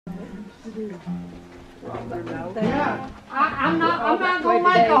Yeah, I'm not going to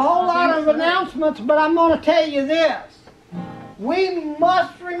make a whole lot of announcements, but I'm going to tell you this. We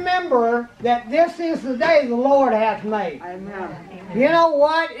must remember that this is the day the Lord hath made. Amen. You know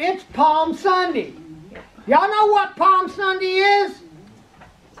what? It's Palm Sunday. Y'all know what Palm Sunday is?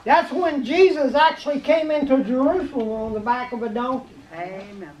 That's when Jesus actually came into Jerusalem on the back of a donkey.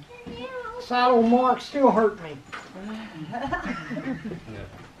 Amen. Saddle marks still hurt me.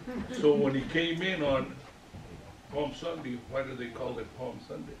 So when he came in on Palm Sunday, why do they call it Palm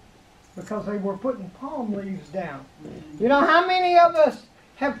Sunday? Because they were putting palm leaves down. You know how many of us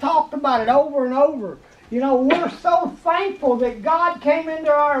have talked about it over and over? You know, we're so thankful that God came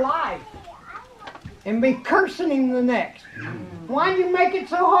into our life and be cursing Him the next. Why do you make it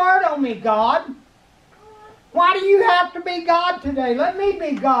so hard on me, God? Why do you have to be God today? Let me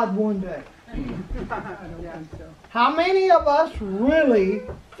be God one day. How many of us really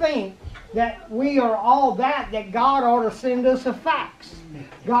think that we are all that God ought to send us a fax?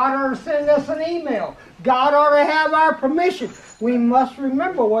 God ought to send us an email. God ought to have our permission. We must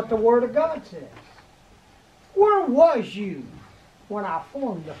remember what the Word of God says. Where was you when I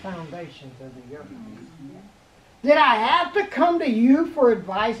formed the foundations of the earth? Did I have to come to you for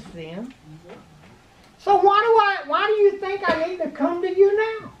advice then? So why do you think I need to come to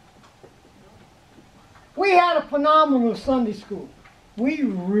you now? We had a phenomenal Sunday school. We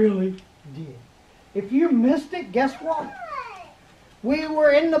really did. If you missed it, guess what? We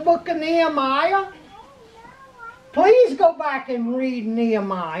were in the book of Nehemiah. Please go back and read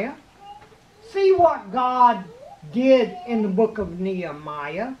Nehemiah. See what God did in the book of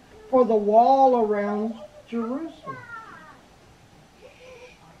Nehemiah for the wall around Jerusalem.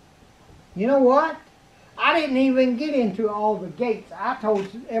 You know what? I didn't even get into all the gates. I told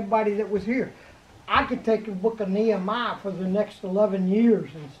everybody that was here, I could take the book of Nehemiah for the next 11 years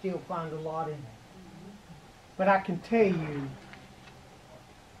and still find a lot in it. But I can tell you,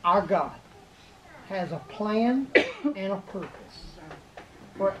 our God has a plan and a purpose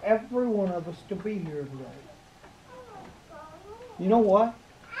for every one of us to be here today. You know what?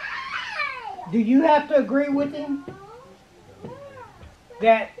 Do you have to agree with Him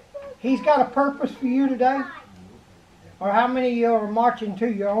that He's got a purpose for you today? Or how many of you are marching to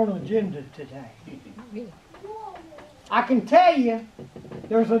your own agenda today? I can tell you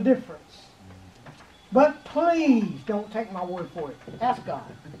there's a difference. But please don't take my word for it. Ask God.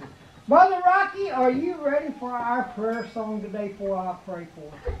 Brother Rocky, are you ready for our prayer song today before I pray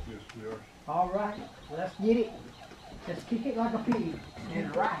for it? Yes, we are. All right, let's get it. Let's kick it like a pig. Get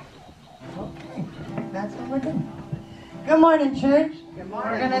it right. Okay. That's what we're doing. Good morning, church. Good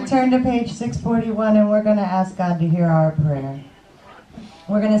morning. We're going to turn to page 641 and we're going to ask God to hear our prayer.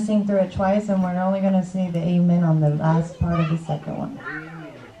 We're going to sing through it twice and we're only going to say the amen on the last part of the second one.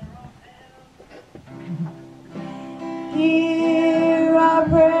 Hear our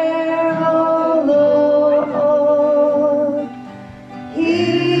prayer, O Lord.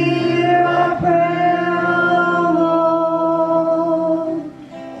 Hear our prayer, O Lord.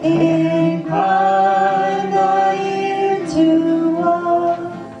 Incline thy ear to us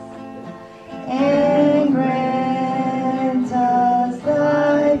and grant us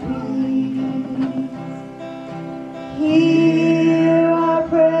thy peace. Hear our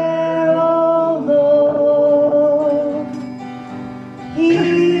prayer, O Lord.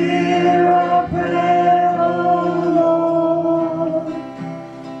 Hear our prayer, O Lord.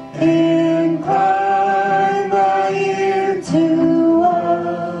 Incline thy ear to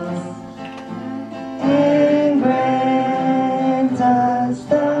us and grant us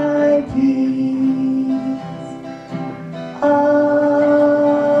thy peace.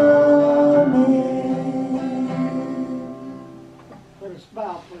 Amen. Let us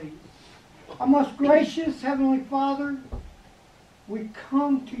bow, please. Our most gracious Heavenly Father, we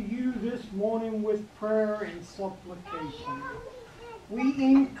come to you this morning with prayer and supplication. We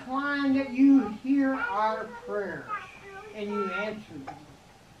incline that you hear our prayers and you answer them.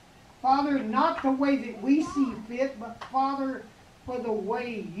 Father, not the way that we see fit, but Father, for the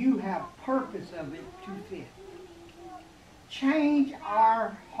way you have purpose of it to fit. Change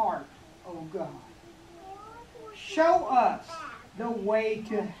our heart, O God. Show us the way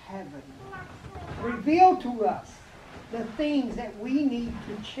to heaven. Reveal to us the things that we need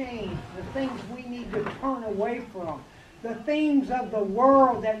to change, the things we need to turn away from, the things of the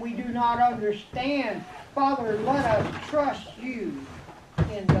world that we do not understand. Father, let us trust you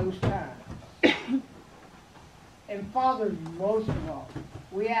in those times. And Father, most of all,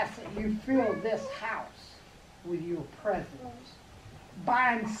 we ask that you fill this house with your presence.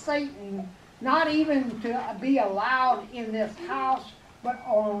 Bind Satan not even to be allowed in this house but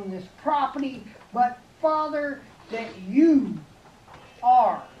on this property, but Father, that you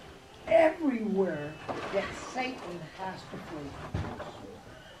are everywhere that Satan has to flee.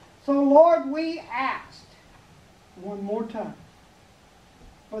 So Lord, we asked one more time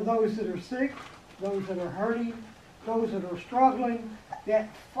for those that are sick, those that are hurting, those that are struggling, that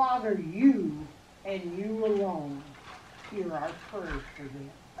Father, you and you alone hear our prayers for them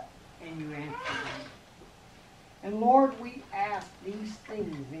and you answer them. And Lord, we ask these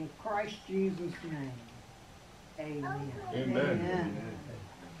things in Christ Jesus' name. Amen. Amen.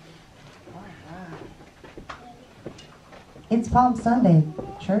 All right. It's Palm Sunday,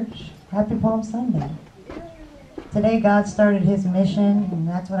 church. Happy Palm Sunday. Today God started his mission, and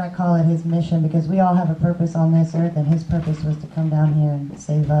that's what I call it, his mission, because we all have a purpose on this earth, and his purpose was to come down here and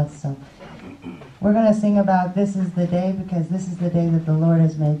save us. So we're going to sing about this is the day, because this is the day that the Lord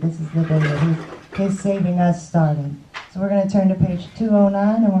has made. This is the day that his saving us started. So we're going to turn to page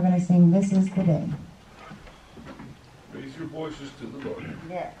 209, and we're going to sing This is the Day. Raise your voices to the Lord.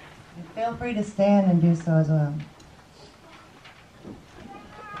 Yes. And feel free to stand and do so as well.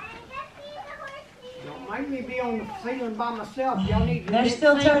 Don't make me be on the ceiling by myself. Y'all need to They're get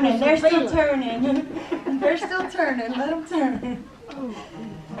still sing turning. with They're some still feeling. turning. They're still turning. Let them turn.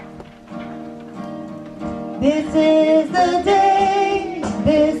 This is the day.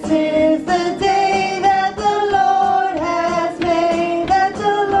 This is the day that the Lord has made. That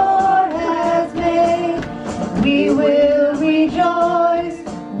the Lord has made. We will rejoice.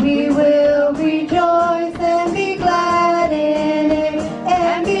 We will rejoice and be glad in it.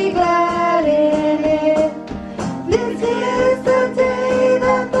 And be glad in it. This is the day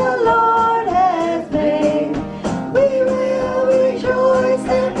that the Lord has made. We will rejoice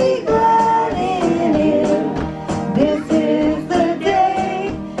and be glad in it. This is the day.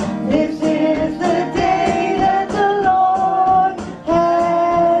 This is the day that the Lord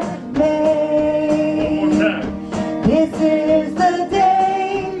has made. One more time. This is the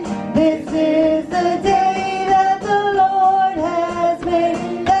day. This is the day that the Lord has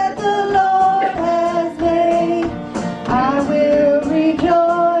made. That the Lord has made. I will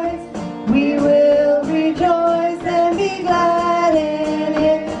rejoice, we will rejoice and be glad in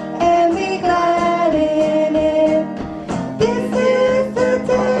it, and be glad in it. This is the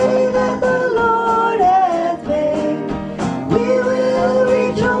day that the Lord has made. We will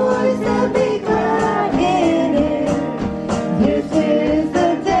rejoice and be glad in it. This is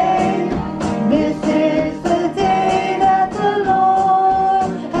the day, this is the day that the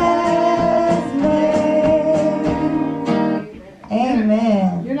Lord has made.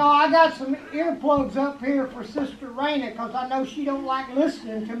 Amen. You know, I got some earplugs up here for Sister Raina because I know she don't like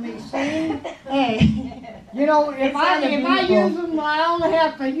listening to me sing. Hey. You know, if It I sounded beautiful. use them, I only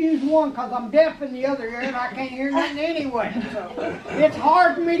have to use one because I'm deaf in the other ear and I can't hear nothing anyway. So it's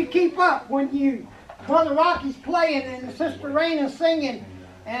hard for me to keep up when Brother Rocky's playing and Sister Raina's singing,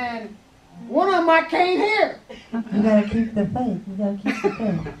 and one of them I can't hear. You gotta keep the faith. You gotta keep the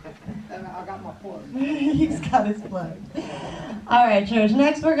faith. And I got my plug. He's got his plug. All right, church.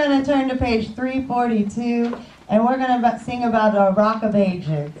 Next, we're going to turn to page 342, and we're going to sing about our Rock of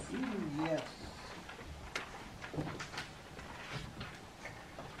Ages. Yes.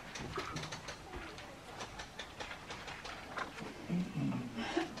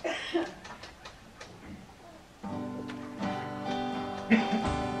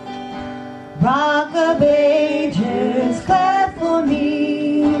 Rock of Ages, clap for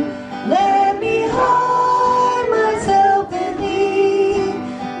me. Let me hide myself in thee.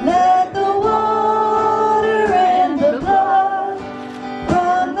 Let the water and the blood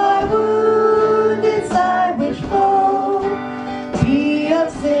from the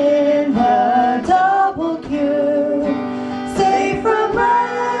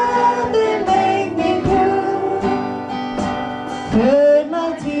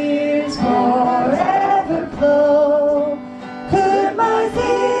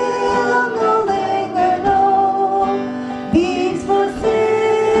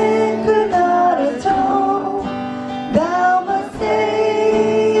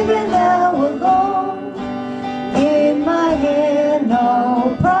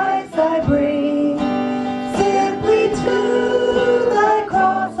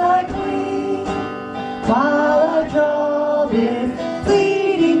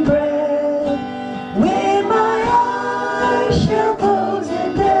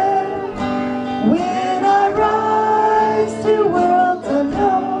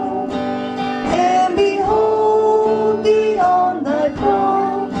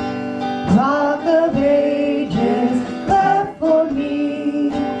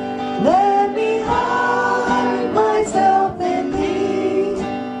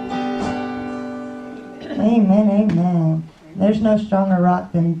Amen, amen. There's no stronger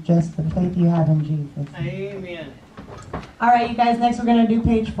rock than just the faith you have in Jesus. Amen. All right, you guys, next we're going to do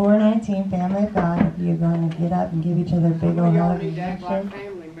page 419, Family of God. You're going to get up and give each other a big old Y'all hug. need to act like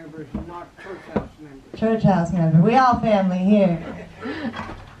family members and not church house members. Church house member. We all family here.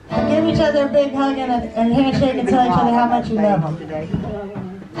 Give each other a big hug and a handshake and tell each other how much you love them. Today.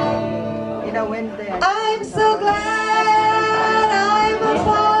 You know, Wednesday. I'm so glad I'm a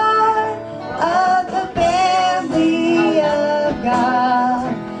part of the family of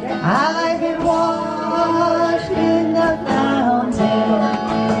God. I've been washed in the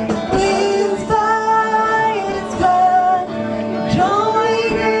fountain, cleansed by His blood,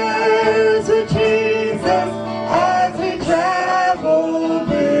 joiners with Jesus as we travel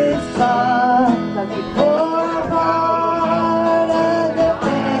this far. For a part of the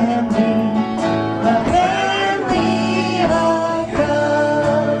family of God.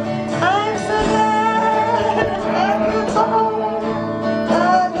 I'm so glad I'm a part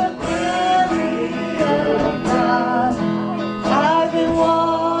of the family of God. I've been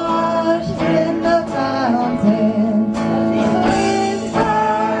washed in the fountain, cleansed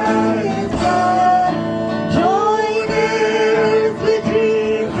by His blood, joiners with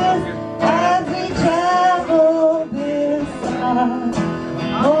Jesus as we travel this side.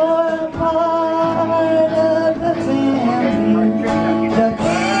 For a part of the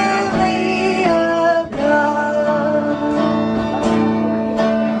family of God.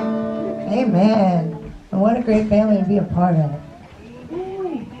 Amen. And what a great family to be a part of.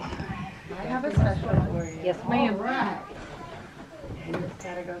 Yes, ma'am.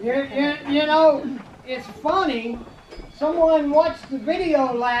 You know, it's funny. Someone watched the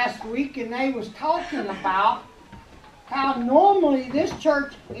video last week and they was talking about how normally this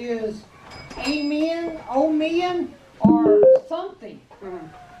church is amen, or something.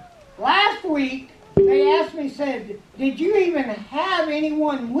 Last week they asked me, said, did you even have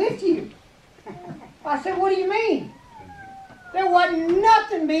anyone with you? I said, what do you mean? There wasn't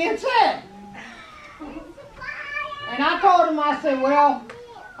nothing being said. And I told him, I said, well,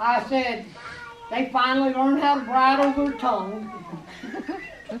 I said, they finally learned how to bridle their tongue.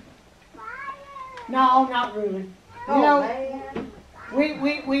 No, not really. You know,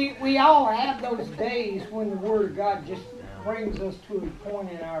 we all have those days when the Word of God just brings us to a point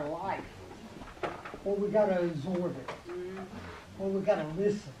in our life where we got to absorb it, where we got to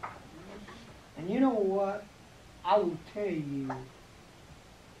listen. And you know what? I will tell you,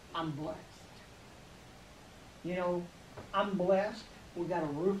 I'm blessed. You know, I'm blessed. We got a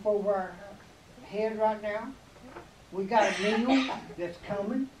roof over our head right now. We got a meal that's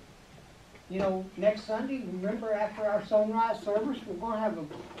coming. You know, next Sunday, remember after our sunrise service, we're going to have a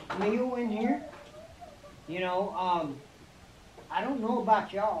meal in here. You know, I don't know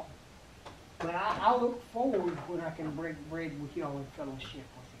about y'all, but I look forward when I can break bread with y'all and fellowship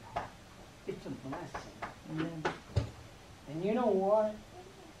with y'all. It's a blessing. Amen. And you know what?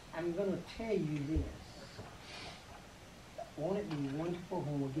 I'm going to tell you this. Won't it be wonderful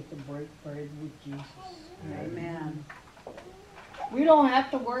when we get to break bread with Jesus? Amen. We don't have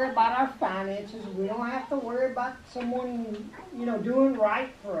to worry about our finances. We don't have to worry about someone, you know, doing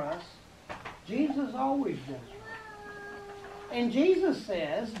right for us. Jesus always does right. And Jesus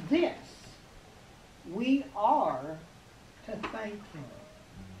says this, we are to thank Him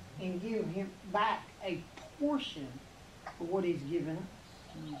and give Him back a portion of what He's given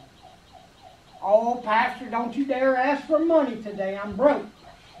us. Oh, Pastor, don't you dare ask for money today. I'm broke.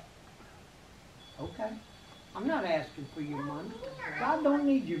 Okay. I'm not asking for your money. God don't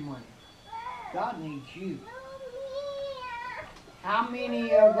need your money. God needs you. How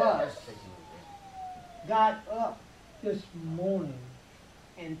many of us got up this morning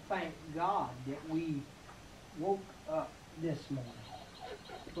and thanked God that we woke up this morning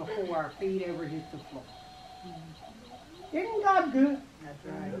before our feet ever hit the floor? Isn't God good? That's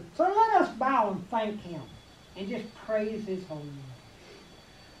right. So let us bow and thank Him and just praise His holy name.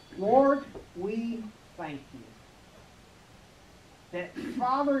 Lord, we thank You that,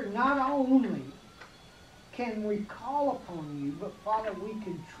 Father, not only can we call upon You, but, Father, we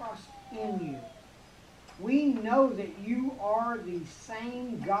can trust in You. We know that You are the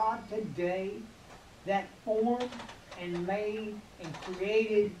same God today that formed and made and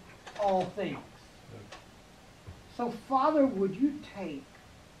created all things. So, Father, would You take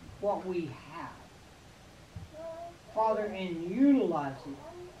what we have, Father, and utilize it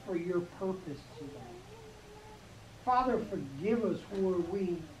for Your purpose today. Father, forgive us where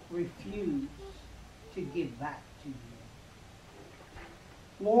we refuse to give back to You.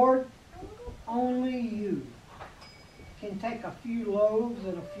 Lord, only You can take a few loaves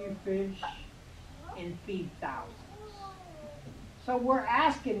and a few fish and feed thousands. So we're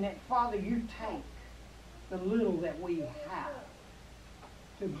asking that, Father, you take the little that we have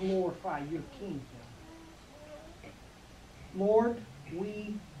to glorify your kingdom. Lord,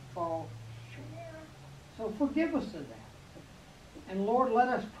 we fall short. So forgive us of that. And Lord, let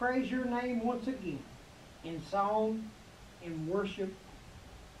us praise your name once again in song, in worship,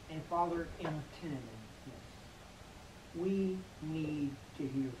 and Father, in attentiveness. We need to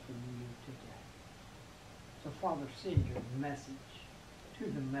hear from you today. So Father, send your message to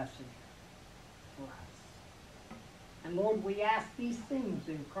the messenger for us. And Lord, we ask these things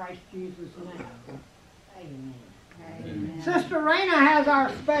in Christ Jesus' name. Amen. Amen. Sister Raina has our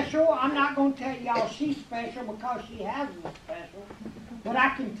special. I'm not going to tell y'all she's special because she has a special. But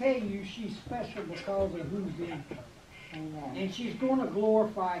I can tell you she's special because of who's in her. Amen. And she's going to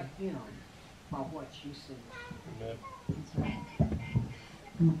glorify him by what she says. Amen. That's right.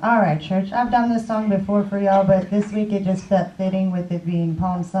 All right, church. I've done this song before for y'all, but this week it just felt fitting with it being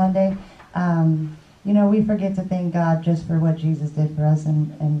Palm Sunday. You know, we forget to thank God just for what Jesus did for us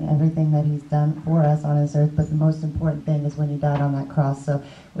and everything that he's done for us on this earth, but the most important thing is when he died on that cross. So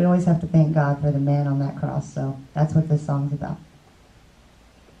we always have to thank God for the man on that cross. So that's what this song's about.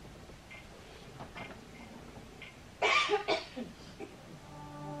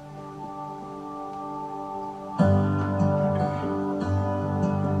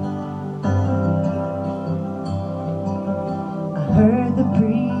 Heard the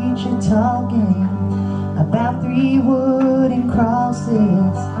preacher talking about 3 wooden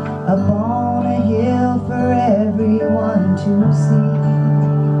crosses up on a hill for everyone to see.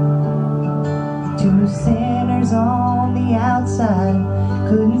 2 sinners on the outside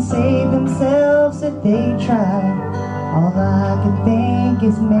couldn't save themselves if they tried. All I could think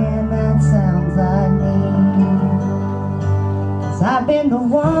is, man, that sounds like me. I've been the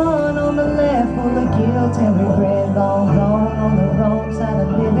one on the left full of guilt and regret, long gone on the wrong side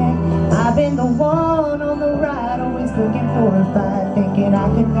of living. I've been the one on the right, always looking for a fight, thinking I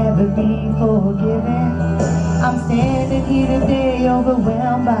could never be forgiven. I'm standing here today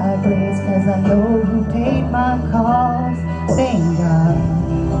overwhelmed by grace, cause I know who paid my cost. Thank God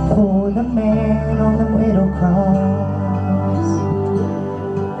for the man on the middle cross.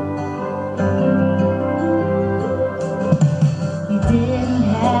 Didn't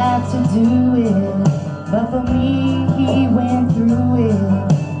have to do it, but for me he went through it.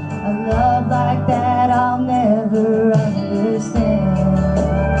 A love like that I'll never understand.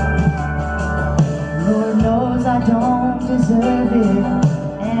 Lord knows I don't deserve it,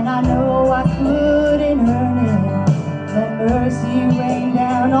 and I know I couldn't earn it. Let mercy rain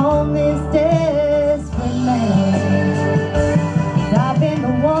down on this desperate man. I've been the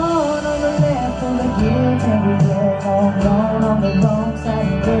one on the left full of guilt and regret, all gone on the wrong side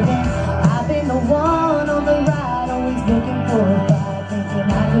of living. I've been the one on the right, always looking for a fight, thinking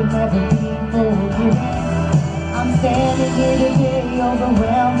I could never be forgiven. I'm standing here today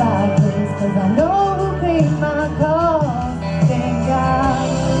overwhelmed by grace, cause I know who paid my cost. Thank God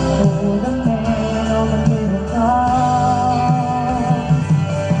for the man on the middle cross.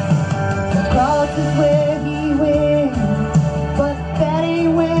 The cross is where he went, but that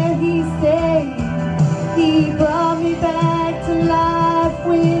ain't where he stayed. He brought me back to life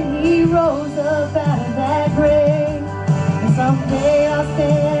when he rose up out of that grave. And someday I'll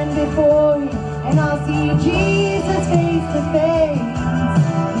stand before him and I'll see Jesus face to face.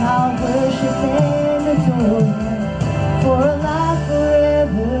 And I'll worship and adore him for a life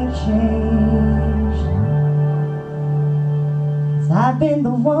forever changed. 'Cause I've been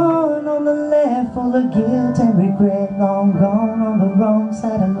the one on the left full of guilt and regret, long gone on the wrong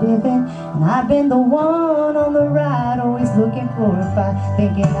side of living. And I've been the one on the right, always looking for a fight,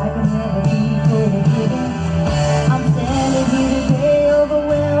 thinking I can never be forgiven. I'm standing here today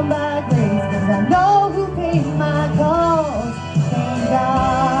overwhelmed by grace, cause I know who paid my cost. Thank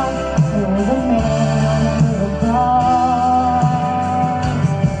God for the man on the middle cross.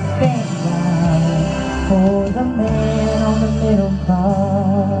 Thank God for the man on the middle cross.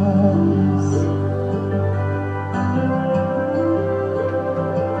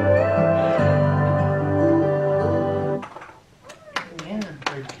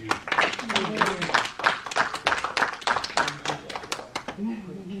 Thank you.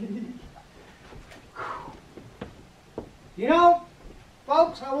 You know,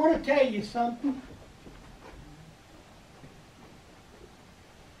 folks, I want to tell you something.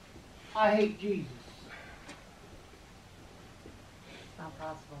 I hate Jesus. It's not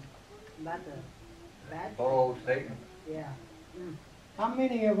possible. About the bad. Oh, Satan. Yeah. How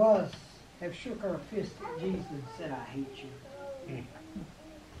many of us have shook our fist at Jesus and said, I hate you?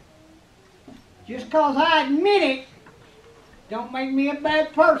 Just because I admit it, don't make me a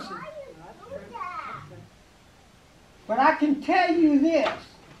bad person. But I can tell you this.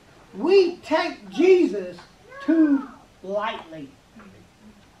 We take Jesus too lightly.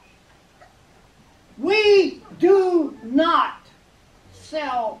 We do not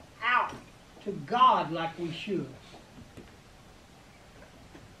sell out to God like we should.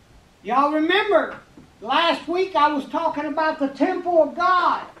 Y'all remember, last week I was talking about the temple of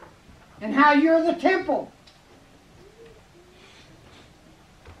God and how you're the temple.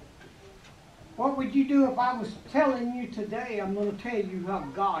 What would you do if I was telling you today, I'm going to tell you how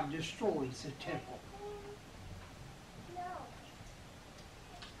God destroys the temple?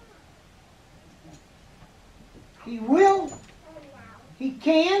 He will, He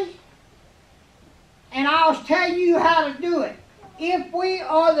can, and I'll tell you how to do it. If we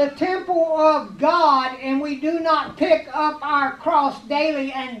are the temple of God and we do not pick up our cross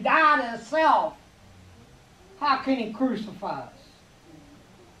daily and die to self, how can He crucify us?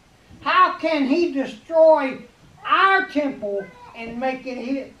 How can He destroy our temple and make it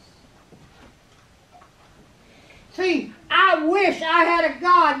His? See, I wish I had a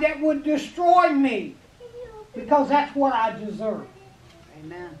God that would destroy me, because that's what I deserve.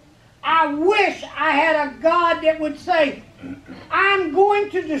 Amen. I wish I had a God that would say, I'm going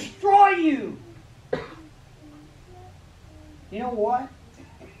to destroy you. You know what?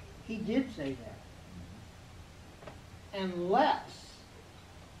 He did say that. Unless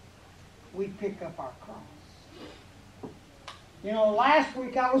we pick up our cross. You know, last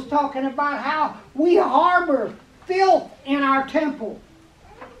week I was talking about how we harbor filth in our temple.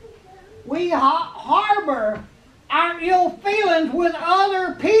 We harbor our ill feelings with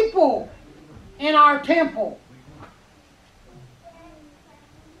other people in our temple.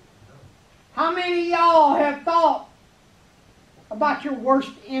 How many of y'all have thought about your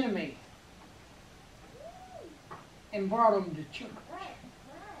worst enemy and brought them to church?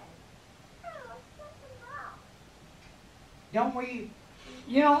 Don't we?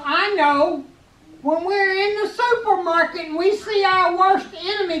 You know, I know when we're in the supermarket and we see our worst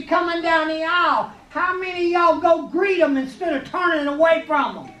enemy coming down the aisle, how many of y'all go greet them instead of turning away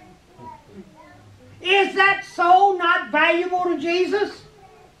from them? Is that soul not valuable to Jesus?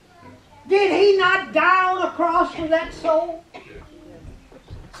 Did He not die on the cross for that soul?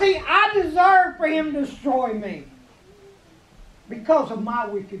 See, I deserve for Him to destroy me because of my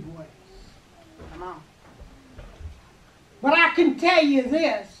wicked ways. Come on. But I can tell you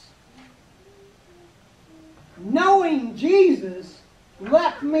this. Knowing Jesus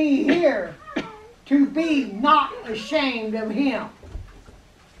left me here to be not ashamed of Him.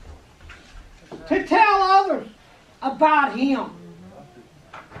 To tell others about Him.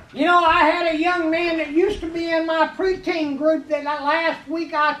 You know, I had a young man that used to be in my preteen group that last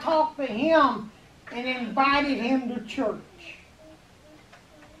week I talked to him and invited him to church.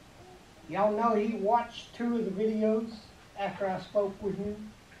 Y'all know he watched 2 of the videos after I spoke with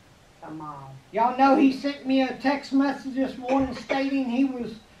him. Come on. Y'all know he sent me a text message this morning stating he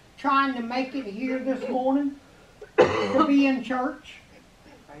was trying to make it here this morning to be in church.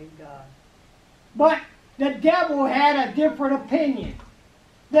 Praise God. But the devil had a different opinion.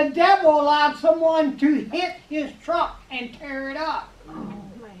 The devil allowed someone to hit his truck and tear it up.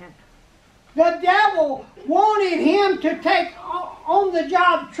 The devil wanted him to take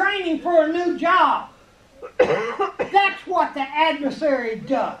on-the-job training for a new job. That's what the adversary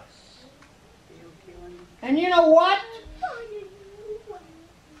does. And you know what?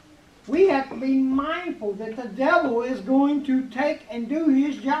 We have to be mindful that the devil is going to take and do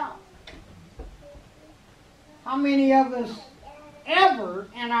his job. How many of us ever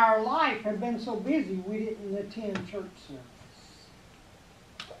in our life have been so busy we didn't attend church service?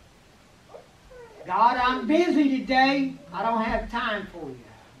 God, I'm busy today. I don't have time for you.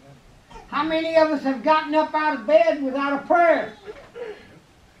 How many of us have gotten up out of bed without a prayer?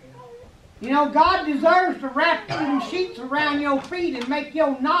 You know, God deserves to wrap them sheets around your feet and make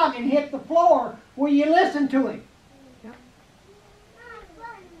your noggin hit the floor where you listen to Him.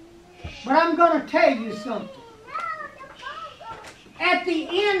 But I'm going to tell you something. At the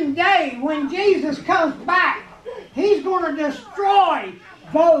end day, when Jesus comes back, He's going to destroy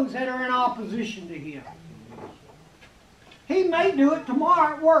those that are in opposition to Him. He may do it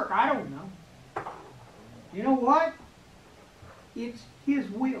tomorrow at work. I don't know. You know what? It's His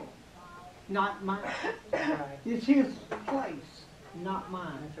will, not mine. That's right. It's His place, not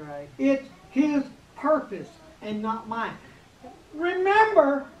mine. That's right. It's His purpose and not mine.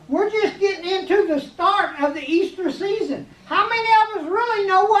 Remember, we're just getting into the start of the Easter season. How many of us really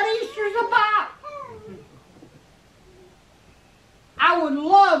know what Easter's about? I I would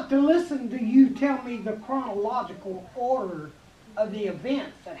love to listen to you tell me the chronological order of the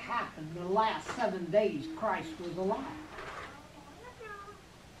events that happened the last 7 days Christ was alive.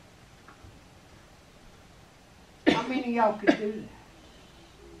 How many of y'all could do that?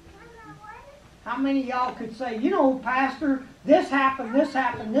 How many of y'all could say, you know, Pastor, this happened, this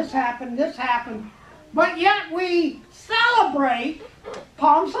happened, this happened, this happened, but yet we celebrate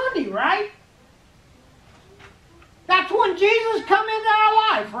Palm Sunday, right? That's when Jesus come into our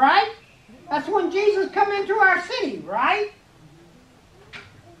life, right? That's when Jesus come into our city, right?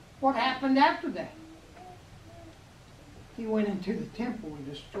 What happened after that? He went into the temple and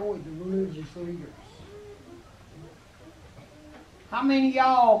destroyed the religious leaders. How many of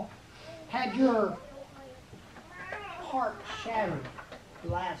y'all had your heart shattered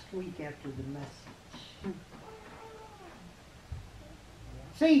last week after the message?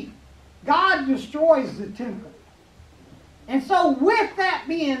 See, God destroys the temple. And so with that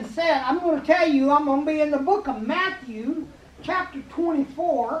being said, I'm going to tell you, I'm going to be in the book of Matthew, chapter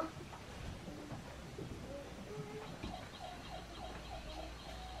 24.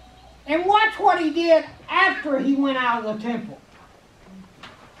 And watch what he did after he went out of the temple.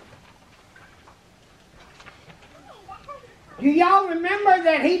 Do y'all remember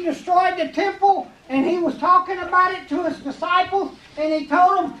that he destroyed the temple and he was talking about it to his disciples? And he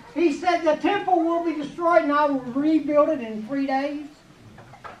told them, he said, the temple will be destroyed and I will rebuild it in 3 days.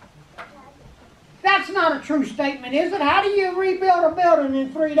 That's not a true statement, is it? How do you rebuild a building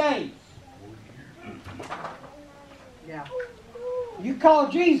in 3 days? Yeah. You call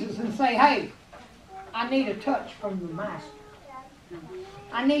Jesus and say, hey, I need a touch from the master.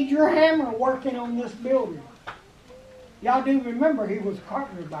 I need your hammer working on this building. Y'all do remember he was a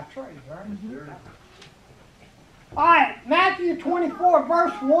carpenter by trade, right? Mm-hmm. All right, Matthew 24,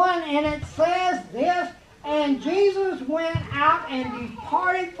 verse 1, and it says this, and Jesus went out and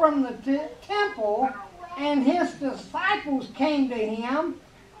departed from the temple, and his disciples came to him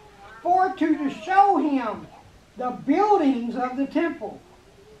to show him the buildings of the temple.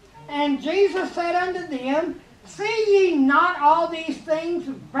 And Jesus said unto them, see ye not all these things?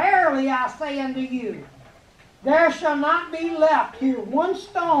 Verily I say unto you, there shall not be left here one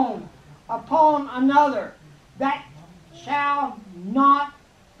stone upon another that shall not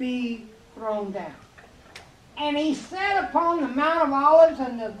be thrown down. And he sat upon the Mount of Olives,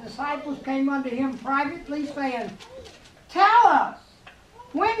 and the disciples came unto him privately, saying, tell us,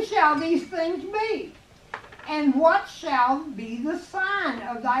 when shall these things be? And what shall be the sign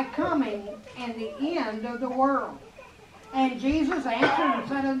of thy coming and the end of the world? And Jesus answered and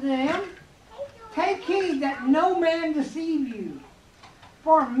said unto them, take heed that no man deceive you.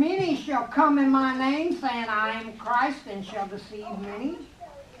 For many shall come in my name, saying, I am Christ, and shall deceive many.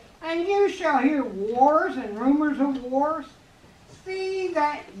 And you shall hear wars and rumors of wars. See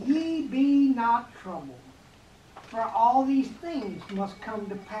that ye be not troubled. For all these things must come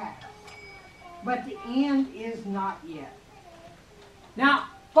to pass. But the end is not yet. Now,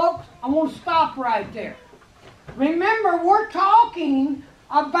 folks, I want to stop right there. Remember, we're talking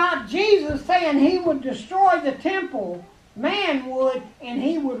about Jesus saying he would destroy the temple, man would, and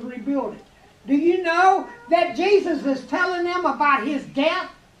he would rebuild it. Do you know that Jesus is telling them about his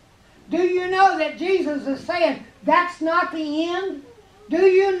death? Do you know that Jesus is saying that's not the end? Do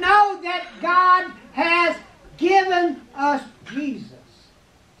you know that God has given us Jesus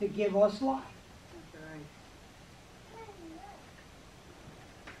to give us life?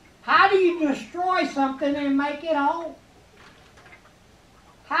 How do you destroy something and make it whole?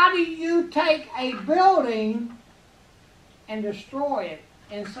 How do you take a building and destroy it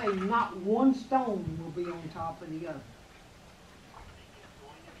and say not one stone will be on top of the other?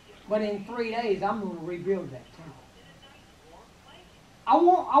 But in 3 days, I'm going to rebuild that temple. I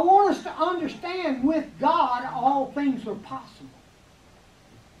want us to understand with God, all things are possible.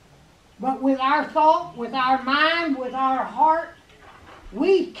 But with our thought, with our mind, with our heart,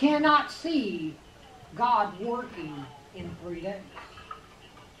 we cannot see God working in 3 days.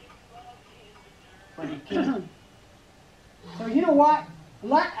 But he can. So you know what?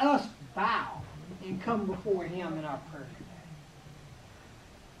 Let us bow and come before him in our prayer today.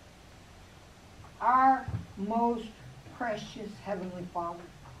 Our most precious Heavenly Father,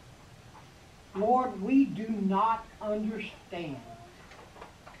 Lord, we do not understand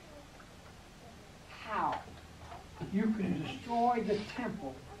how you can destroy the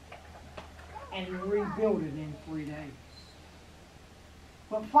temple and rebuild it in 3 days.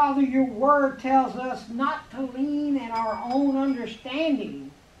 But Father, your word tells us not to lean in our own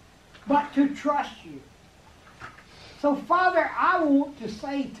understanding, but to trust you. So Father, I want to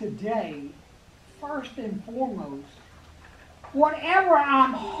say today, first and foremost, whatever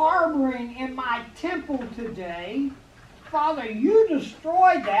I'm harboring in my temple today, Father, you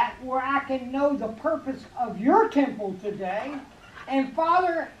destroy that where I can know the purpose of your temple today. And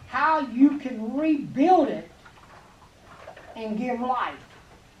Father, how you can rebuild it and give life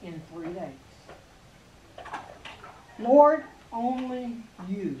in 3 days. Lord, only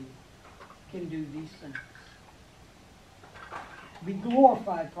you can do these things. Be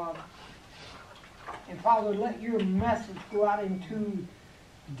glorified, Father. And Father, let your message go out into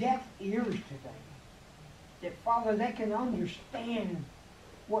deaf ears today. That, Father, they can understand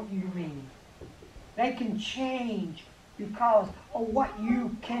what you mean. They can change because of what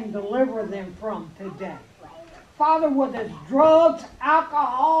you can deliver them from today. Father, whether it's drugs,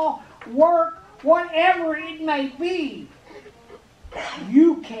 alcohol, work, whatever it may be,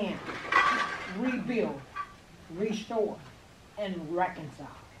 you can rebuild, restore, and reconcile.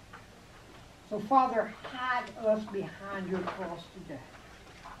 So, Father, hide us behind your cross today,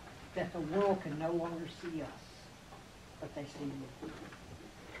 that the world can no longer see us, but they see you.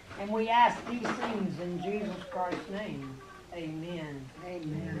 And we ask these things in Jesus Christ's name. Amen.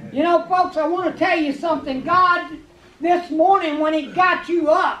 Amen. You know, folks, I want to tell you something. God, this morning when He got you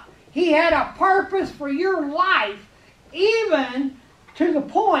up, He had a purpose for your life, even to the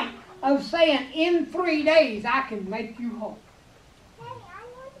point of saying, in 3 days, I can make you whole.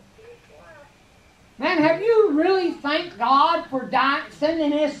 Man, have you really thanked God for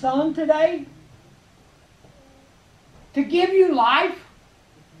sending His Son today to give you life?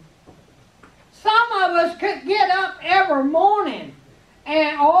 Some of us could get up every morning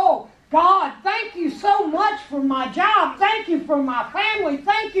and, oh, God, thank you so much for my job. Thank you for my family.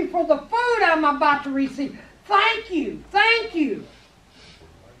 Thank you for the food I'm about to receive. Thank you. Thank you.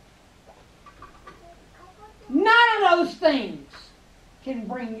 None of those things can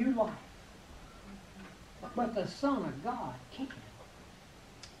bring you life. But the Son of God can.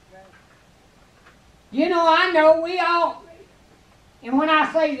 You know, I know we all, and when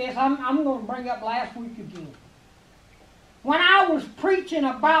I say this, I'm going to bring up last week again. When I was preaching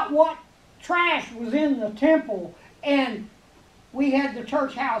about what trash was in the temple, and we had the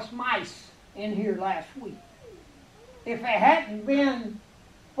church house mice in here last week. If it hadn't been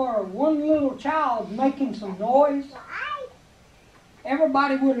for one little child making some noise,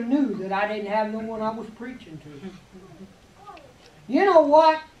 everybody would have knew that I didn't have no one I was preaching to. You know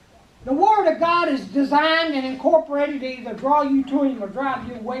what? The Word of God is designed and incorporated to either draw you to Him or drive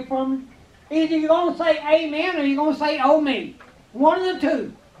you away from Him. Either you're going to say amen or you're going to say oh me. One of the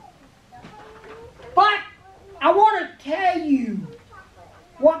two. But I want to tell you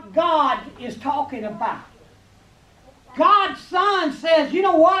what God is talking about. God's Son says, you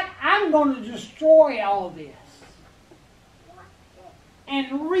know what? I'm going to destroy all this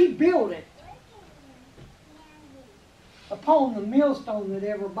and rebuild it upon the millstone that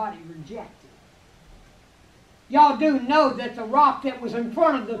everybody rejected. Y'all do know that the rock that was in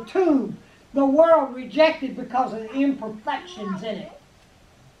front of the tomb, the world rejected because of the imperfections in it.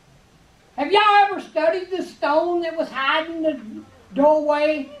 Have y'all ever studied the stone that was hiding the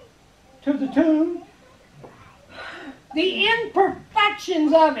doorway to the tomb? The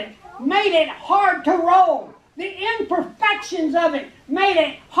imperfections of it made it hard to roll. The imperfections of it made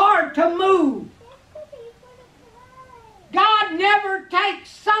it hard to move. God never takes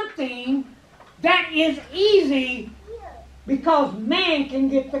something that is easy because man can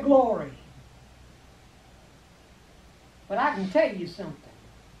get the glory. But I can tell you something.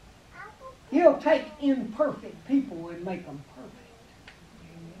 He'll take imperfect people and make them perfect.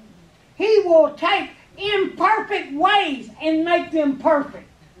 He will take imperfect ways and make them perfect.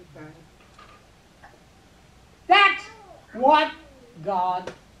 That's what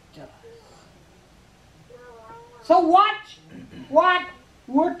God does. So watch what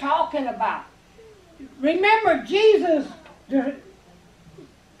we're talking about. Remember, Jesus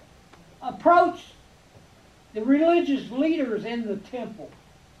approached the religious leaders in the temple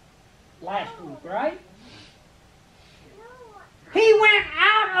last week, right? He went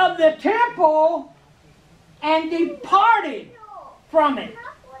out of the temple and departed from it.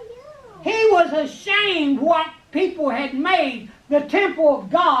 He was ashamed what people had made the temple of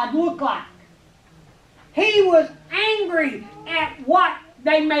God look like. He was angry at what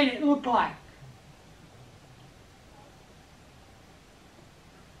they made it look like.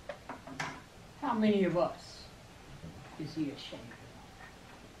 How many of us is he ashamed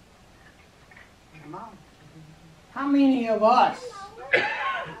of? Come on. How many of us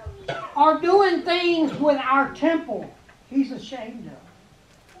are doing things with our temple he's ashamed of?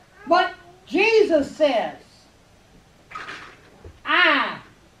 But Jesus says, I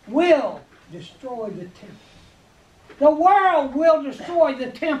will destroy the temple. The world will destroy the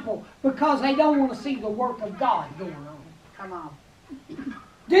temple because they don't want to see the work of God going on. Come on.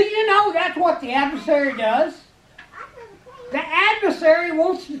 Do you know that's what the adversary does? The adversary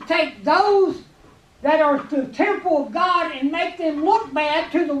wants to take those that are the temple of God and make them look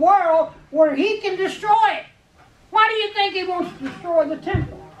bad to the world where he can destroy it. Why do you think he wants to destroy the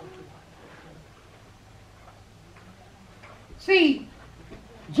temple? See,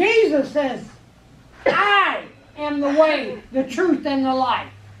 Jesus says, I am the way, the truth, and the life.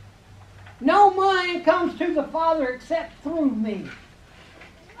 No man comes to the Father except through me.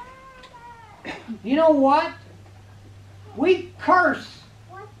 You know what? We curse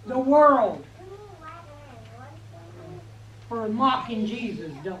the world for mocking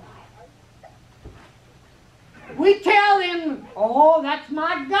Jesus, don't we? We tell them, oh, that's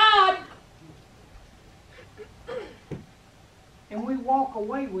my God. And we walk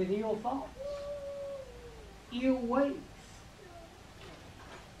away with ill thoughts, ill ways.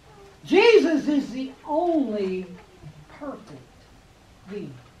 Jesus is the only perfect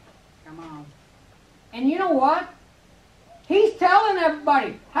being. Come on. And you know what? He's telling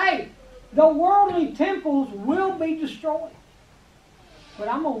everybody, hey, the worldly temples will be destroyed. But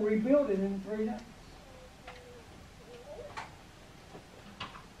I'm going to rebuild it in 3 days.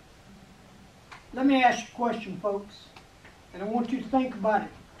 Let me ask you a question, folks. And I want you to think about it.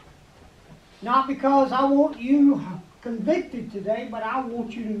 Not because I want you convicted today, but I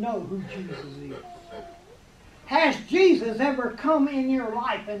want you to know who Jesus is. Has Jesus ever come in your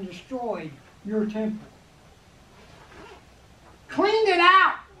life and destroyed your temple? Cleaned it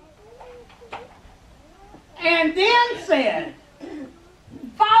out. And then said,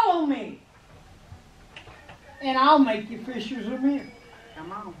 follow me. And I'll make you fishers of men.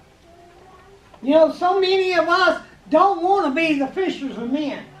 Come on. You know, so many of us don't want to be the fishers of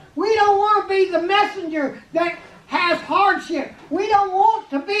men. We don't want to be the messenger that has hardship. We don't want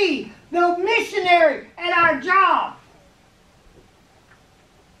to be the missionary at our job.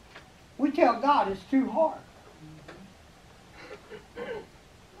 We tell God it's too hard.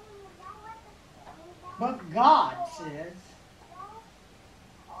 But God says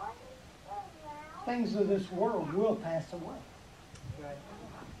things of this world will pass away. Right.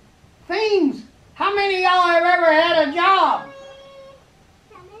 Things. How many of y'all have ever had a job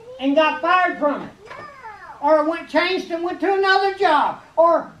and got fired from it? Or changed and went to another job?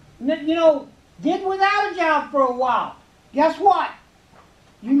 Or, you know, did without a job for a while? Guess what?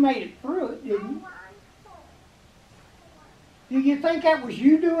 You made it through it, didn't you? Do you think that was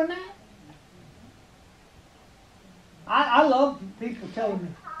you doing that? I love people telling me,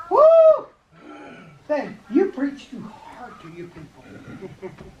 whoo! Saying, you preach too hard to you people.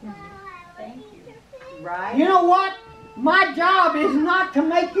 Thank you. Right? You know what? My job is not to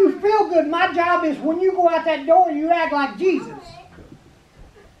make you feel good. My job is when you go out that door, you act like Jesus.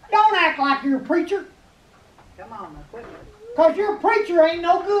 Don't act like you're a preacher. Come on, now quit it. Because your preacher ain't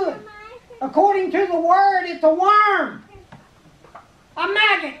no good. According to the word, it's a worm. A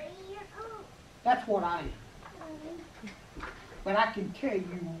maggot. That's what I am. But I can tell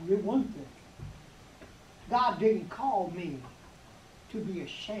you one thing. God didn't call me to be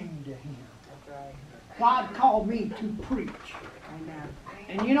ashamed of Him. That's right. God called me to preach. Amen.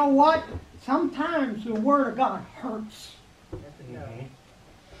 And you know what? Sometimes the Word of God hurts. Yes, it does.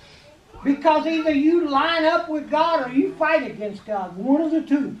 Because either you line up with God or you fight against God. One of the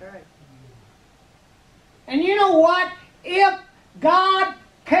two. That's right. And you know what? If God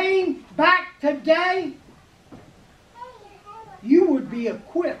came back today, you would be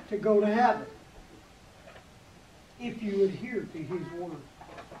equipped to go to heaven. If you adhere to His Word.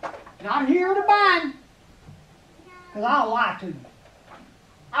 Not here to bind. Because I'll lie to you.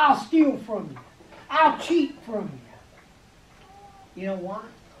 I'll steal from you. I'll cheat from you. You know why?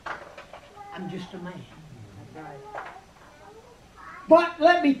 I'm just a man. That's right. But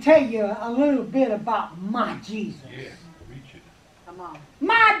let me tell you a little bit about my Jesus. Yeah, reach it. Come on.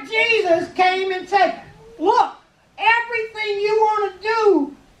 My Jesus came and said, look, everything you want to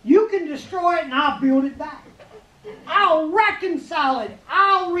do, you can destroy it and I'll build it back. I'll reconcile it.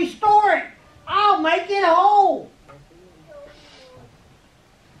 I'll restore it. I'll make it whole.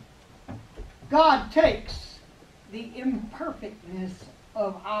 God takes the imperfectness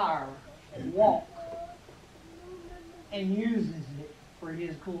of our walk and uses it for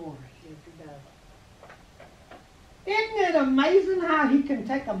His glory. Yes, it does. Isn't it amazing how He can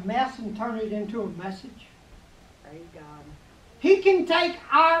take a mess and turn it into a message? Praise God. He can take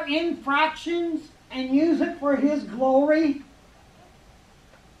our infractions and use it for His glory.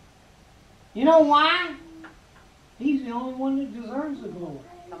 You know why? He's the only one that deserves the glory.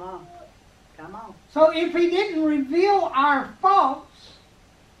 Come on. Come on. So if He didn't reveal our faults,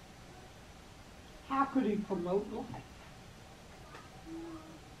 how could He promote life?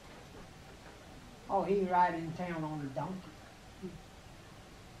 Oh, He ride in town on a donkey.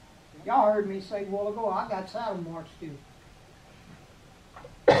 Y'all heard me say a while ago, I got saddle marks too.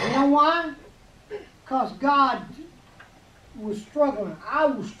 You know why? Because God was struggling. I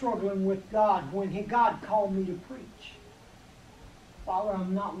was struggling with God when God called me to preach. Father,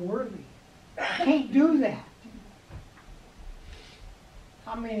 I'm not worthy. I can't do that.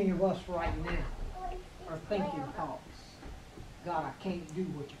 How many of us right now are thinking thoughts? God, I can't do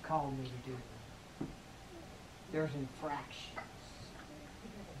what you called me to do. There's infractions.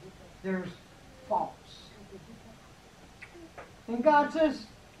 There's faults. And God says,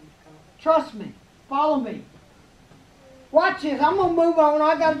 trust me. Follow me. Watch this. I'm going to move on.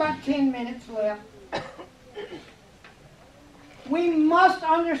 I got about 10 minutes left. We must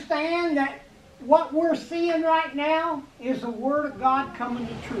understand that what we're seeing right now is the Word of God coming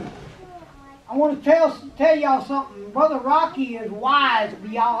to truth. I want to tell y'all something. Brother Rocky is wise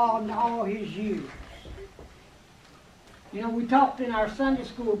beyond all his years. You know, we talked in our Sunday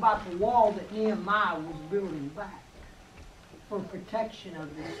school about the wall that Nehemiah was building back for protection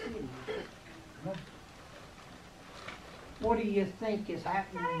of the city. What do you think is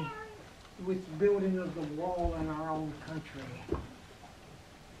happening with the building of the wall in our own country?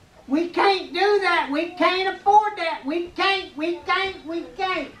 We can't do that. We can't afford that. We can't.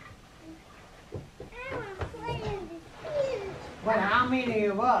 But how many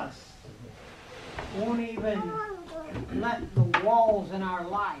of us won't even let the walls in our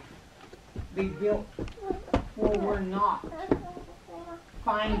life be built where we're not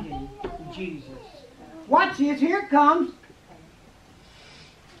finding Jesus? Watch this. Here it comes.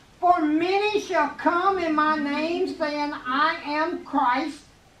 For many shall come in my name, saying, I am Christ,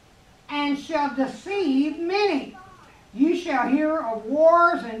 and shall deceive many. You shall hear of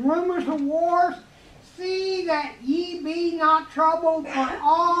wars and rumors of wars. See that ye be not troubled, for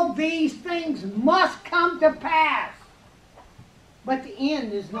all these things must come to pass. But the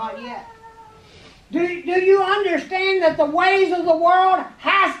end is not yet. Do you understand that the ways of the world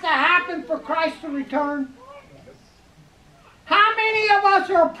has to happen for Christ to return? How many of us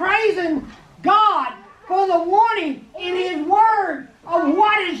are praising God for the warning in His Word of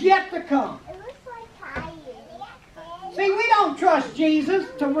what is yet to come? See, we don't trust Jesus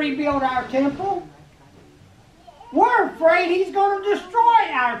to rebuild our temple. We're afraid He's going to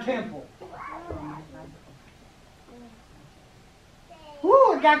destroy our temple.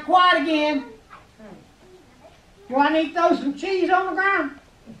 Whew, it got quiet again. Do I need to throw some cheese on the ground?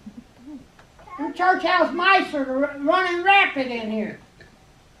 Your church house mice are running rapid in here.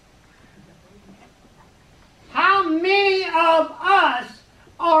 How many of us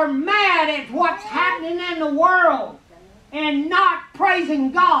are mad at what's happening in the world and not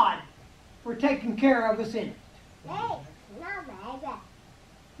praising God for taking care of us in it?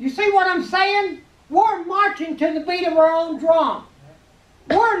 You see what I'm saying? We're marching to the beat of our own drum.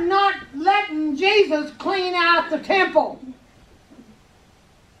 We're not letting Jesus clean out the temple.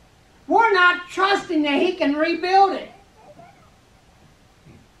 We're not trusting that He can rebuild it.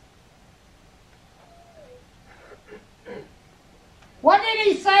 What did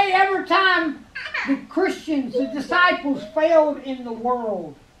He say every time the Christians, the disciples, failed in the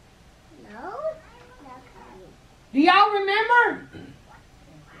world? Do y'all remember?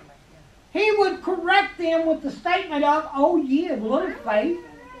 He would correct them with the statement of, oh, ye of little faith.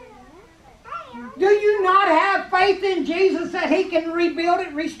 Do you not have faith in Jesus that He can rebuild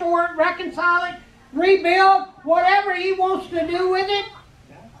it, restore it, reconcile it, rebuild whatever He wants to do with it?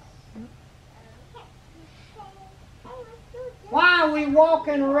 Why are we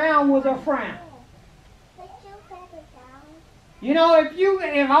walking around with a frown? You know,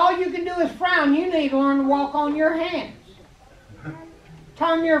 if all you can do is frown, you need to learn to walk on your hands.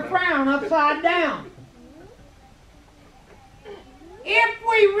 Turn your frown upside down. If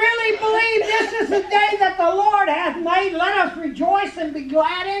we really believe this is the day that the Lord hath made, let us rejoice and be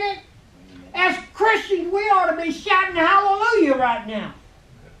glad in it. As Christians, we ought to be shouting hallelujah right now.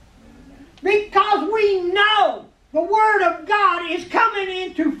 Because we know the Word of God is coming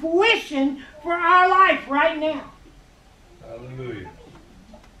into fruition for our life right now. Hallelujah.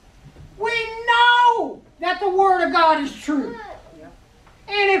 We know that the Word of God is true.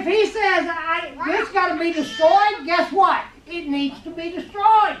 And if He says, this got to be destroyed, guess what? It needs to be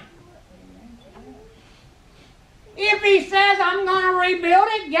destroyed. If He says, I'm going to rebuild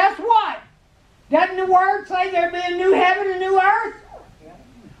it, guess what? Doesn't the Word say there'll be a new heaven and a new earth?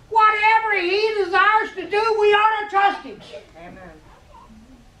 Whatever He desires to do, we ought to trust Him. Amen.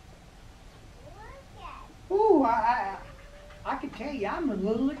 Ooh, I can tell you, I'm a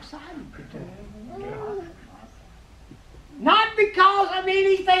little excited today. Not because of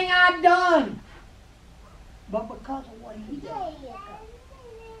anything I've done, but because of what He did.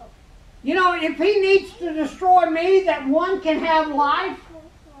 You know, if He needs to destroy me that one can have life,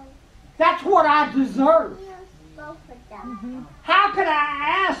 that's what I deserve. How could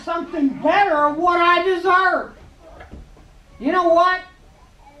I ask something better of what I deserve? You know what?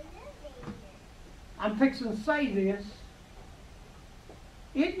 I'm fixing to say this.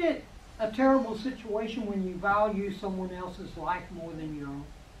 Isn't it a terrible situation when you value someone else's life more than your own?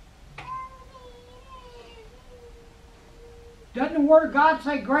 Doesn't the Word of God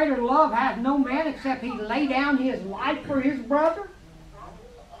say greater love hath no man except he lay down his life for his brother?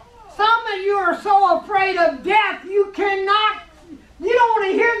 Some of you are so afraid of death you don't want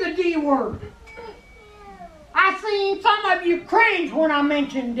to hear the D word. I've seen some of you cringe when I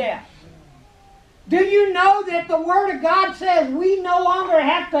mention death. Do you know that the Word of God says we no longer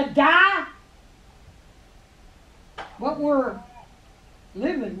have to die? But we're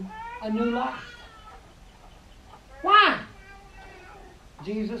living a new life. Why?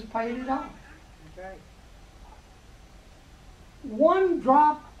 Jesus paid it all. That's right. One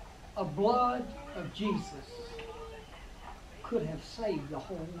drop of blood of Jesus could have saved the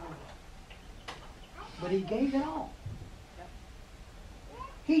whole world. But He gave it all.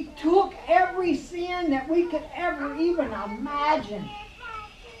 He took every sin that we could ever even imagine.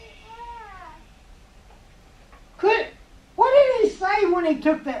 What did He say when He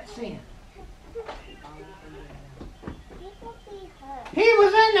took that sin? He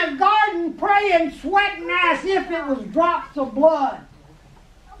was in the garden praying, sweating as if it was drops of blood.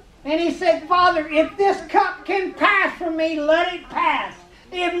 And He said, Father, if this cup can pass from me, let it pass.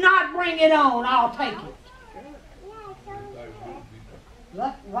 If not, bring it on. I'll take it.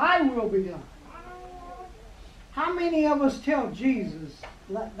 Let Thy will be done. How many of us tell Jesus,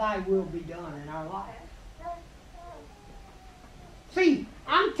 let Thy will be done in our life? See,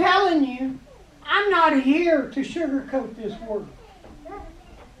 I'm telling you, I'm not here to sugarcoat this word.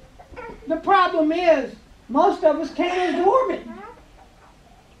 The problem is, most of us can't absorb it.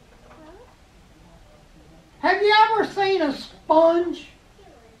 Have you ever seen a sponge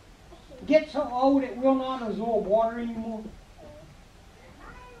get so old it will not absorb water anymore?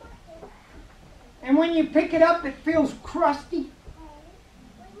 And when you pick it up, it feels crusty.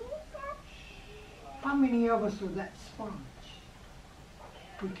 How many of us are that sponge?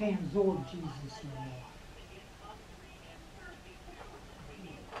 We can't absorb Jesus anymore.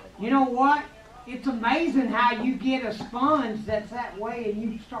 You know what? It's amazing how you get a sponge that's that way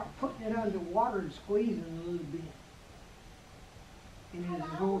and you start putting it under water and squeezing a little bit. And it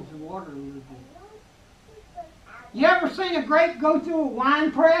absorbs the water a little bit. You ever seen a grape go through a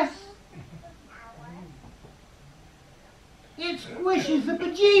wine press? It squishes the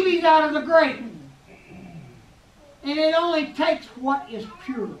bejeebies out of the grape. And it only takes what is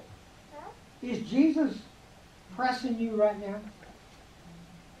pure. Is Jesus pressing you right now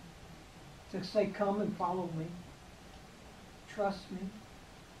to say, come and follow me? Trust me.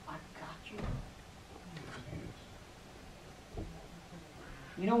 I've got you.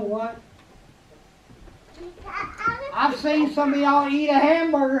 You know what? I've seen some of y'all eat a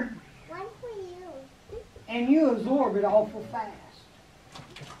hamburger and you absorb it awful fast.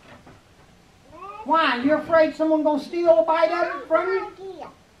 Why? You're afraid someone's going to steal a bite of it from you?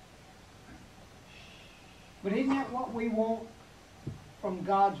 But isn't that what we want from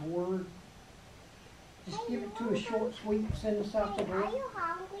God's Word? Just give it to us short, sweet, send us out the door. Are you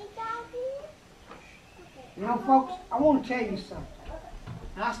hungry, Daddy? You know, folks, I want to tell you something.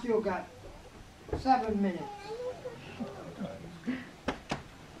 And I still got 7 minutes.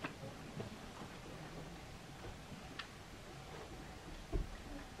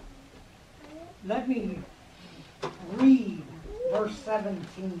 Let me read verse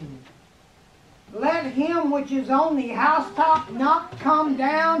 17. Let him which is on the housetop not come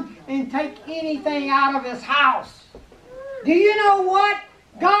down and take anything out of his house. Do you know what?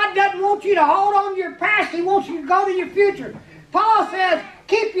 God doesn't want you to hold on to your past. He wants you to go to your future. Paul says,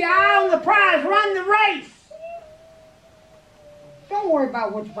 keep your eye on the prize. Run the race. Don't worry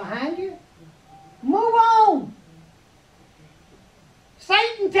about what's behind you. Move on.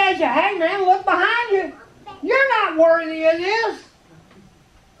 Satan tells you, hey man, look behind you. You're not worthy of this.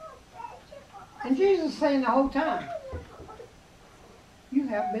 And Jesus is saying the whole time, you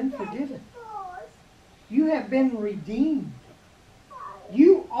have been forgiven. You have been redeemed.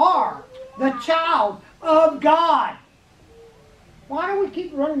 You are the child of God. Why do we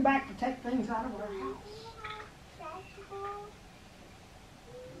keep running back to take things out of our house?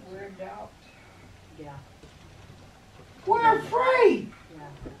 We're in doubt. Yeah. We're afraid.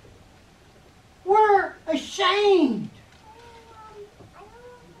 We're ashamed.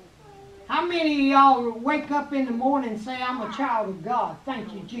 How many of y'all wake up in the morning and say, I'm a child of God?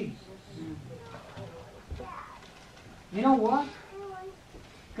 Thank you, Jesus. You know what?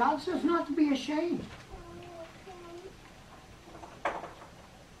 God says not to be ashamed.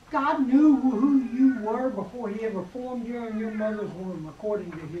 God knew who you were before He ever formed you in your mother's womb,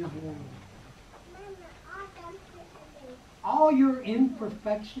 according to His word. All your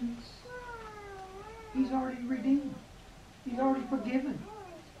imperfections, He's already redeemed. He's already forgiven.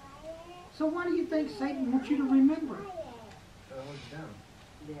 So why do you think Satan wants you to remember it?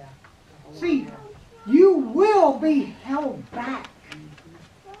 Yeah. See, you will be held back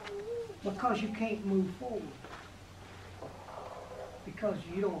because you can't move forward. Because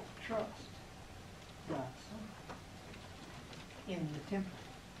you don't trust God's Son in the temple.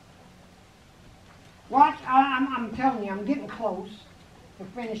 Watch, I'm telling you, I'm getting close to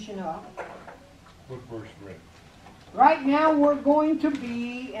finishing up. What verse read? Right now we're going to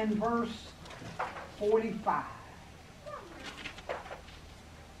be in verse 45.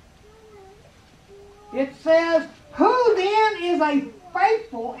 It says, who then is a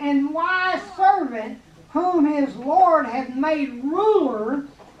faithful and wise servant whom his Lord hath made ruler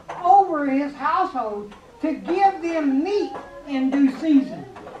over his household to give them meat in due season?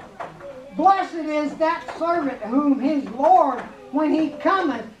 Blessed is that servant whom his Lord, when he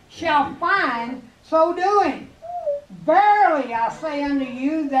cometh, shall find so doing. Verily I say unto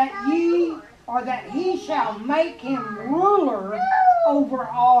you that he shall make him ruler over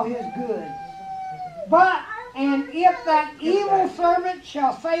all his goods. And if that evil servant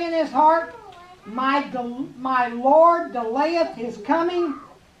shall say in his heart, my Lord delayeth his coming,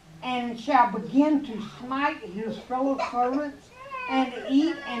 and shall begin to smite his fellow servants, and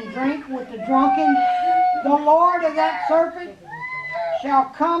eat and drink with the drunken, the Lord of that servant shall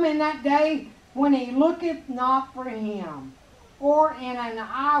come in that day when he looketh not for him, or in an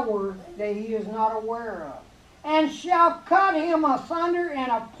hour that he is not aware of, and shall cut him asunder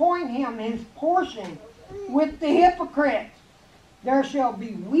and appoint him his portion with the hypocrites. There shall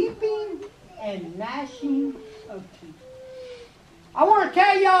be weeping and gnashing of teeth. I want to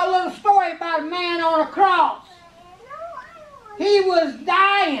tell y'all a little story about a man on a cross. He was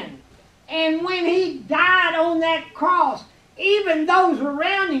dying, and when he died on that cross, even those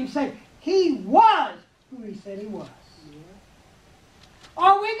around him said he was who he said he was.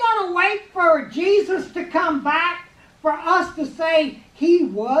 Are we going to wait for Jesus to come back for us to say he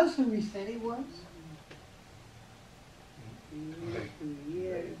was who he said he was?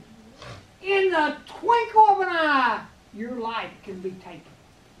 In the twinkle of an eye, your life can be taken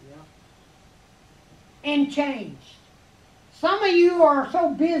and changed. Some of you are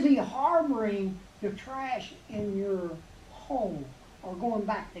so busy harboring the trash in your home or going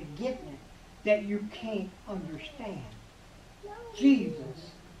back to getting it that you can't understand.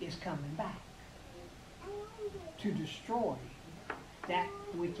 Jesus is coming back to destroy that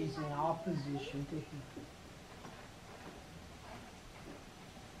which is in opposition to Him.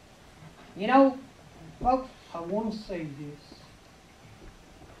 You know, folks, I want to say this.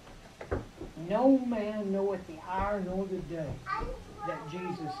 No man knoweth the hour nor the day that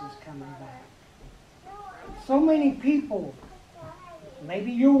Jesus is coming back. So many people,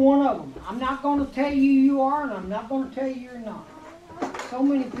 maybe you're one of them. I'm not going to tell you you are, and I'm not going to tell you you're not. So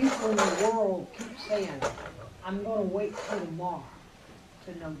many people in the world keep saying, I'm going to wait till tomorrow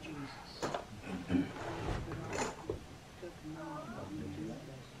to know Jesus.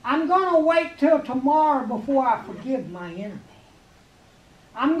 I'm going to wait till tomorrow before I forgive my enemy.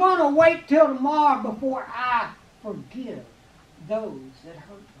 I'm going to wait till tomorrow before I forgive those that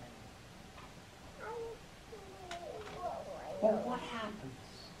hurt me. But what happens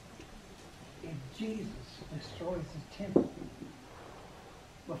if Jesus destroys the temple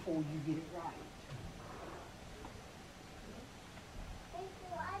before you get it right?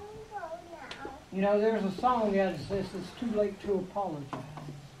 You know, there's a song that says it's too late to apologize.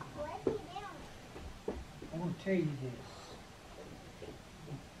 I want to tell you this.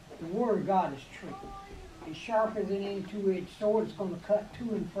 The Word of God is true. It's sharper than any two-edged sword. It's going to cut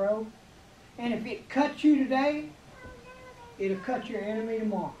to and fro. And if it cuts you today, it'll cut your enemy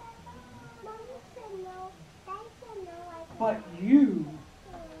tomorrow. But you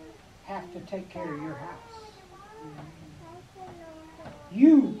have to take care of your house.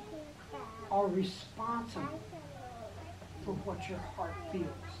 You are responsible for what your heart feels.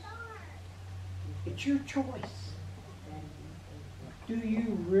 It's your choice. Do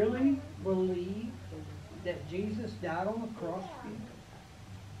you really believe that Jesus died on the cross for you?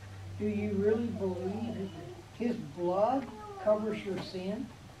 Do you really believe His blood covers your sin.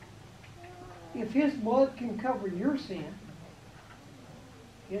 If His blood can cover your sin,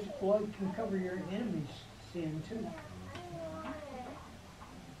 His blood can cover your enemy's sin too.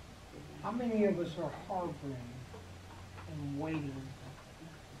 How many of us are harboring and waiting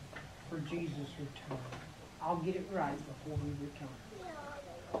for Jesus' return? I'll get it right before He returns.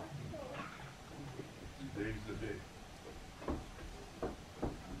 Today's the day.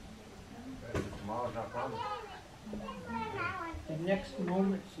 Tomorrow's not promised. The next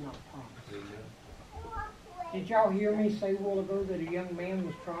moment's not promised. Did y'all hear me say a while ago that a young man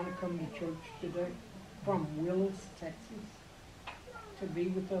was trying to come to church today from Willis, Texas, to be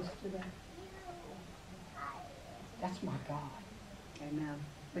with us today? That's my God. Amen.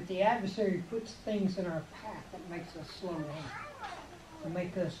 But the adversary puts things in our path that makes us slow down, to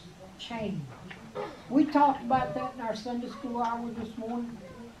make us change. We talked about that in our Sunday school hour this morning.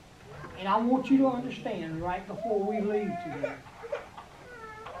 And I want you to understand right before we leave today,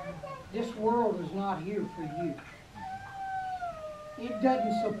 this world is not here for you. It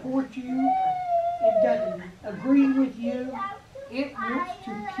doesn't support you. It doesn't agree with you. It wants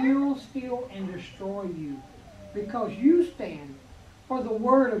to kill, steal, and destroy you. Because you stand for the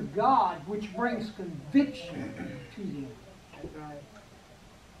Word of God, which brings conviction to them. That's right.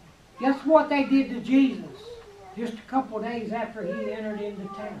 Guess what they did to Jesus just a couple of days after He entered into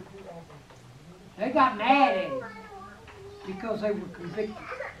town? They got mad at Him because they were convicted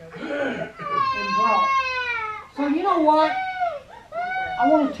and brought. So you know what? I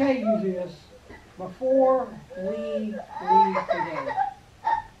want to tell you this before we leave today.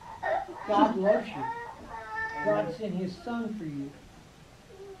 God loves you. God sent His Son for you.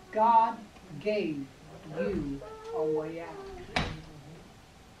 God gave you a way out.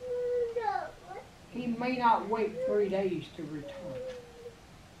 He may not wait 3 days to return.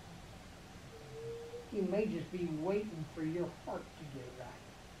 He may just be waiting for your heart to get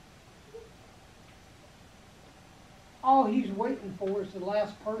right. All He's waiting for is the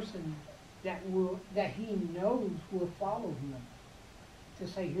last person that He knows will follow Him to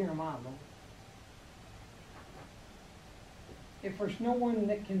say, "Here am I, Lord." If there's no one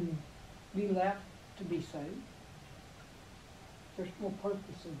that can be left to be saved, there's no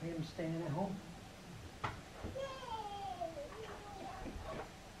purpose of Him staying at home.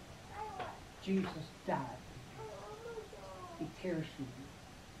 Jesus died. He cares for you.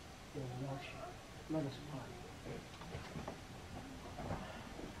 He loves you. Let us pray.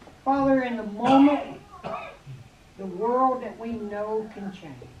 Father, in the moment, the world that we know can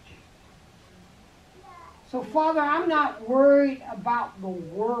change. So, Father, I'm not worried about the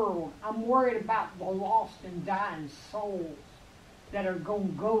world. I'm worried about the lost and dying souls that are going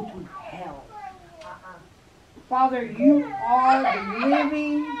to go to hell. Father, you are the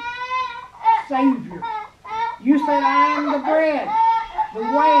living Savior. You said, "I am the bread, the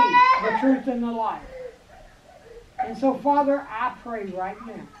way, the truth, and the life." And so, Father, I pray right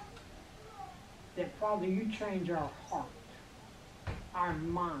now that, Father, you change our heart, our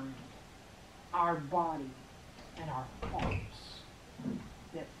mind, our body, and our hearts.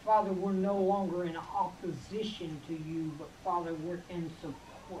 That, Father, we're no longer in opposition to you, but, Father, we're in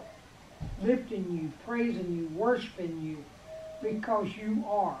support. Lifting you, praising you, worshiping you, because you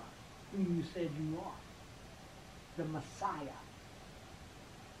are who you said you are. The Messiah,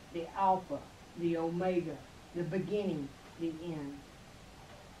 the Alpha, the Omega, the beginning, the end.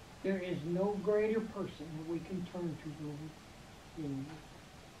 There is no greater person that we can turn to, Lord, than you.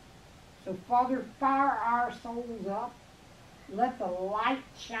 So, Father, fire our souls up. Let the light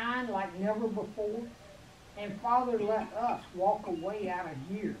shine like never before. And, Father, let us walk away out of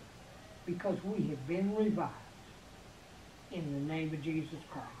here because we have been revived. In the name of Jesus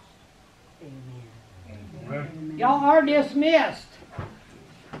Christ. Amen. Amen. Y'all are dismissed.